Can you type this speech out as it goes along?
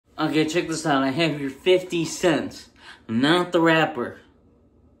Okay, check this out. I have your 50 cents. Not the wrapper.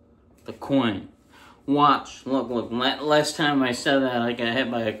 The coin. Watch. Look. Last time I said that, I got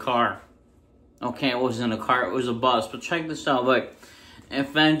hit by a car. Okay, it wasn't a car, it was a bus. But check this out. Look.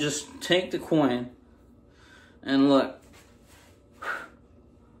 If I just take the coin and look.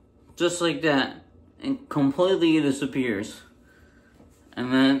 Just like that. And completely disappears.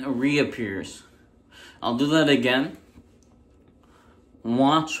 And then reappears. I'll do that again.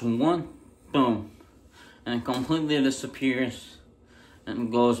 Watch one, boom, and it completely disappears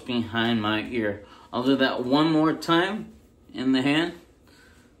and goes behind my ear. I'll do that one more time in the hand,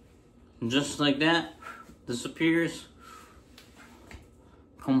 just like that, disappears,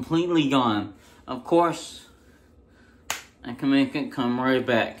 completely gone. Of course, I can make it come right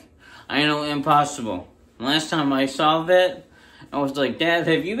back. I know, impossible. Last time I saw that, I was like, Dad,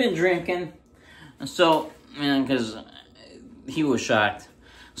 have you been drinking? So, man, because he was shocked.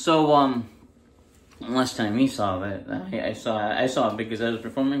 So, last time he saw that, I saw it because I was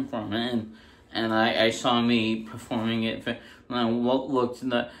performing for him, and I saw me performing it. And I looked,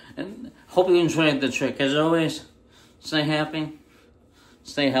 and hope you enjoyed the trick. As always, stay happy,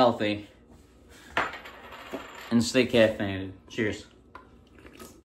 stay healthy, and stay caffeinated. Cheers.